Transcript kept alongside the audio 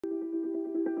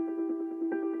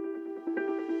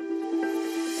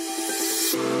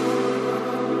Hello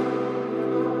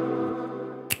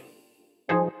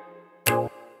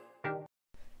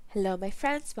my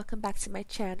friends, welcome back to my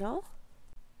channel.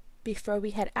 Before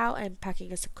we head out, I'm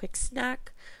packing us a quick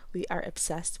snack. We are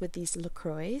obsessed with these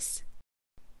LaCroix.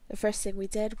 The first thing we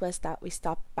did was that we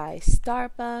stopped by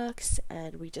Starbucks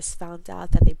and we just found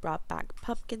out that they brought back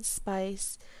pumpkin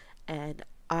spice, and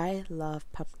I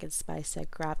love pumpkin spice, so I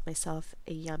grabbed myself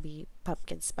a yummy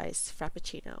pumpkin spice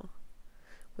frappuccino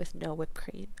with no whipped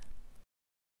cream.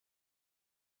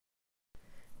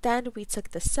 Then we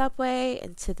took the subway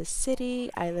into the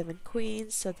city. I live in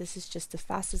Queens, so this is just the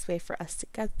fastest way for us to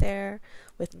get there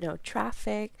with no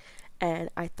traffic, and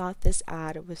I thought this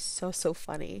ad was so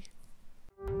funny.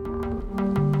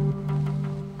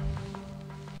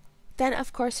 Then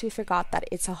of course we forgot that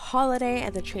it's a holiday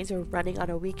and the trains were running on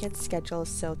a weekend schedule,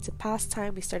 so to pass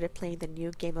time we started playing the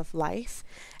new game of life,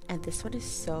 and this one is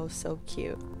so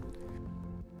cute.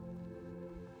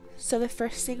 So the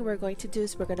first thing we're going to do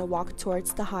is we're going to walk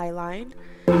towards the Highline,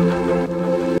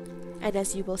 and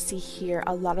as you will see here,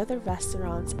 a lot of the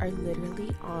restaurants are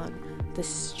literally on the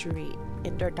street.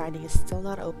 Indoor dining is still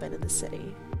not open in the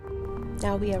city.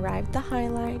 Now we arrived at the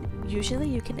Highline. Usually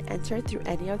you can enter through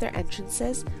any of their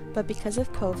entrances, but because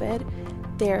of COVID,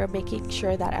 they're making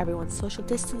sure that everyone social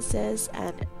distances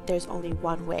and there's only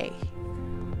one way.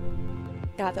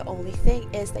 Now the only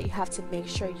thing is that you have to make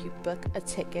sure you book a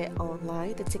ticket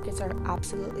online. The tickets are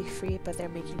absolutely free, but they're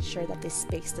making sure that they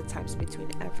space the times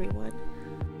between everyone.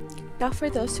 Now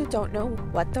for those who don't know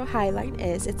what the Highline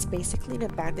is, it's basically an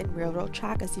abandoned railroad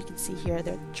track. As you can see here,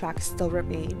 the tracks still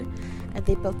remain, and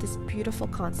they built this beautiful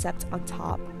concept on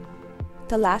top.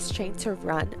 The last train to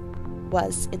run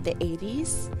was in the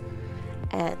 80s,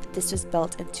 and this was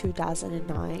built in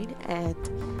 2009,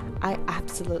 and I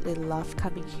absolutely love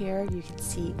coming here. You can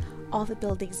see all the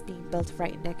buildings being built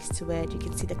right next to it. You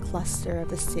can see the cluster of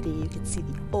the city. You can see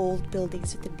the old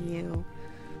buildings with the new.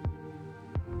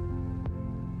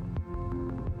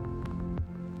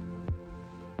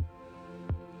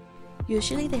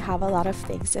 Usually they have a lot of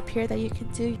things up here that you can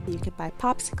do. You can buy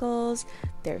popsicles,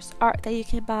 there's art that you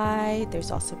can buy,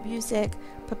 there's also music,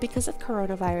 but because of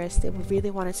coronavirus, they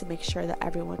really wanted to make sure that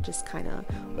everyone just kind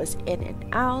of was in and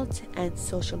out and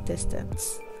social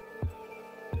distance.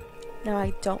 Now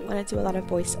I don't want to do a lot of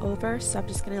voiceover, so I'm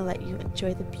just going to let you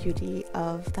enjoy the beauty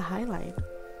of the Highline.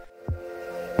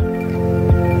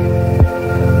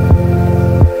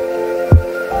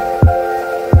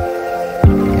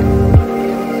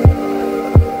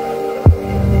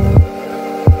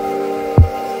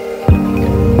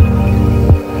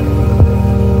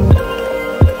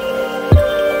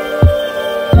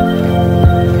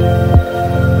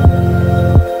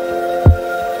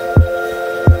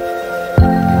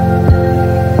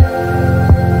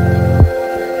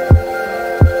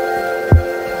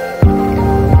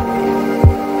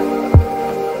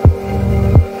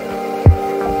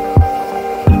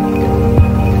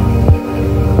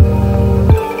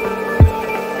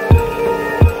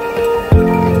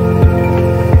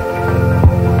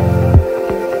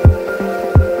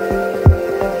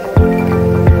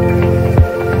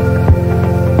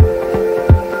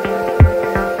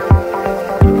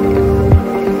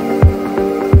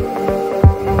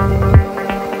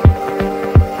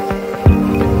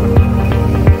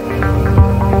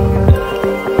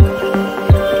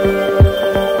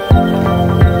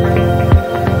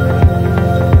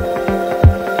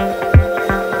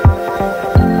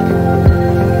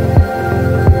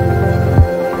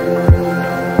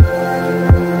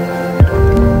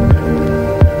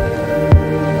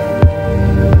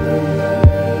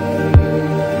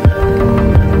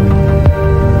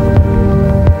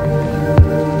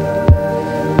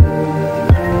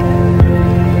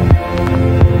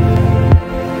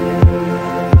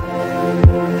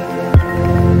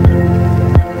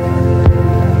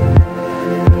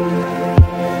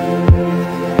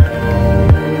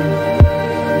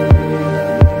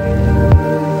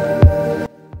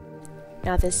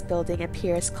 This building at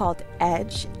Piers called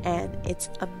Edge, and it's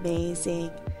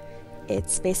amazing.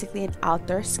 It's basically an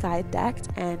outdoor sky deck,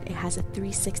 and it has a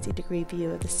 360-degree view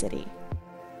of the city.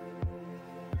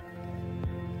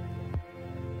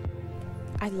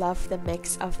 I love the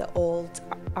mix of the old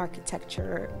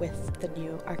architecture with the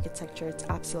new architecture. It's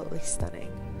absolutely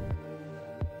stunning.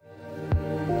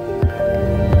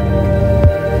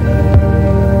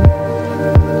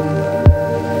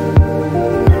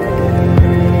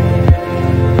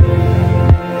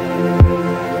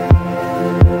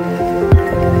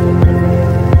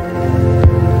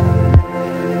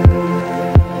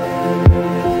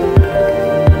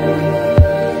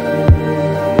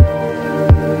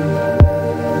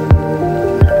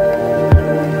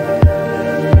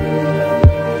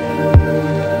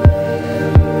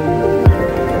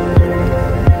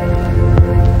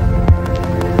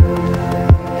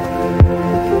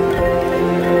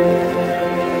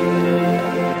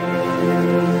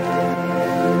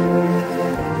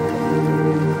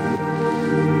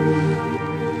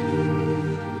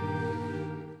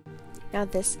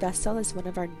 this vessel is one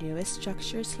of our newest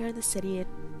structures here in the city. It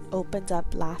opened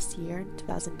up last year in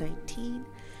 2019,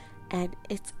 and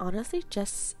it's honestly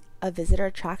just a visitor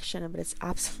attraction, but it's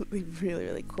absolutely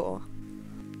really cool.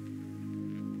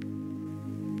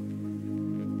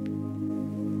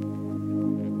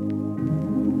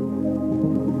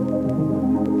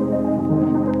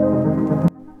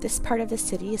 This part of the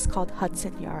city is called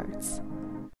Hudson Yards.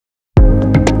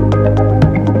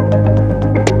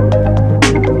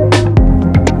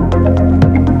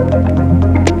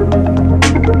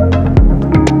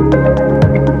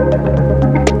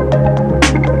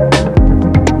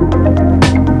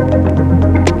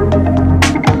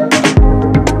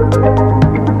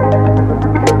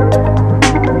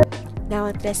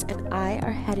 This and I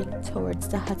are heading towards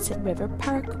the Hudson River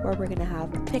Park, where we're going to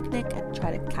have a picnic and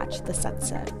try to catch the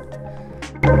sunset.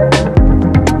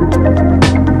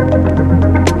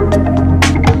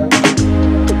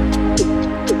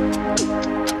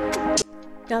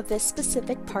 Now this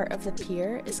specific part of the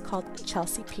pier is called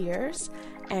Chealsea Piers,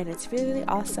 and it's really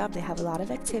awesome. They have a lot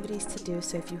of activities to do,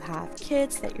 so if you have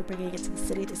kids that you're bringing into the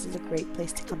city, this is a great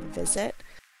place to come and visit.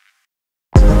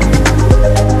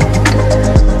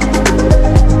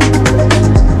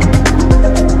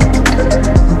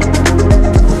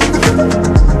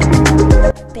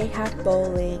 They have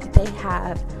bowling, they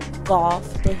have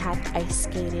golf, they have ice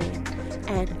skating,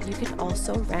 and you can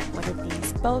also rent one of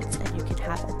these boats and you can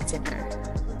have a dinner.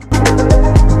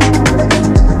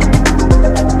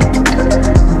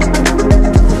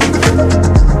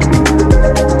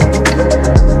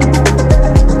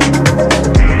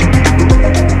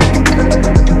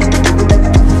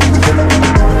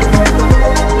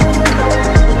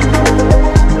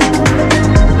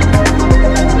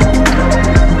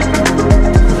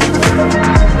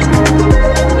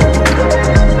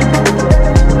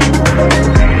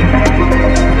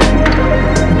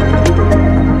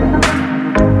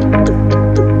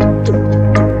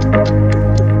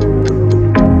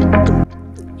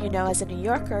 As a New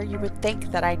Yorker, you would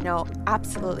think that I know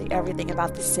absolutely everything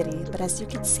about the city, but as you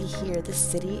can see here, the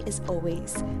city is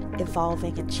always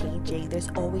evolving and changing. There's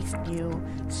always new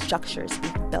structures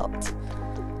being built.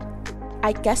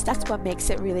 I guess that's what makes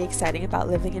it really exciting about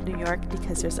living in New York,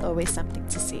 because there's always something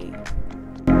to see.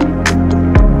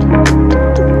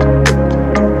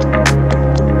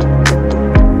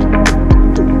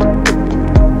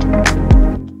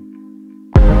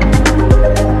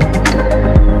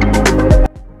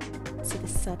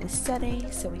 Is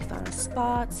setting, so we found a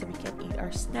spot so we can eat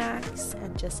our snacks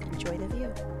and just enjoy the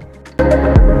view.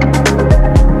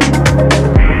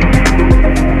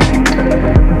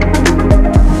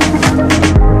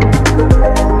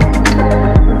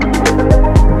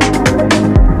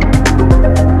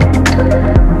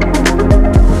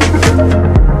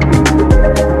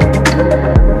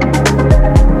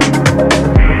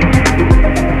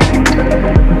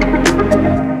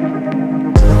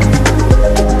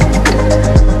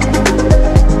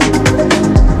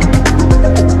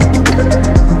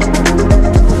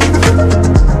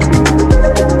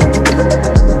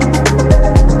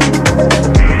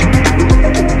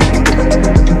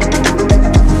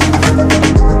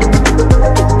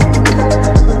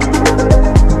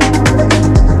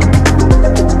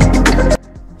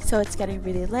 So it's getting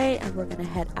really late and we're gonna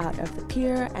head out of the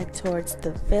pier and towards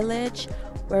the village,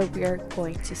 where we're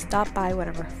going to stop by one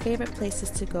of our favorite places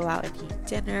to go out and eat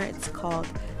dinner. It's called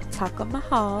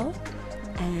Mahal,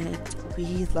 and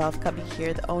we love coming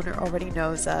here. The owner already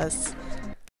knows us.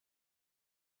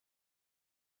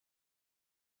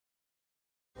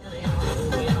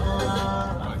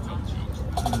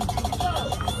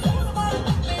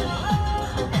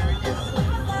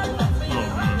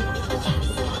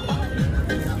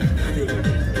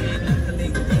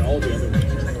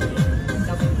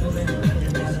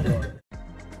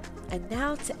 And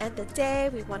now to end the day,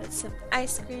 we wanted some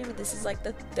ice cream, and this is like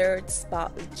the third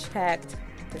spot we checked.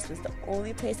 This was the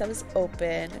only place that was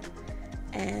open,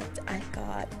 and I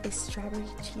got a strawberry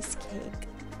cheesecake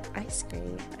ice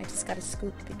cream. I just got a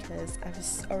scoop because I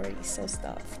was already so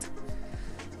stuffed.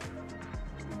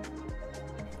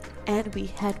 And we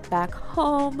head back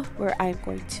home, where I'm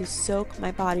going to soak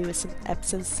my body with some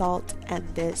Epsom salt and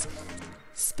this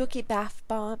spooky bath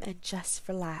bomb and just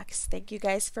relax. Thank you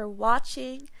guys for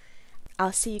watching.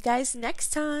 I'll see you guys next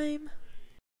time.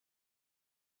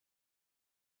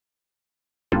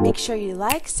 Make sure you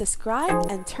like, subscribe,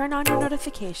 and turn on your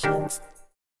notifications.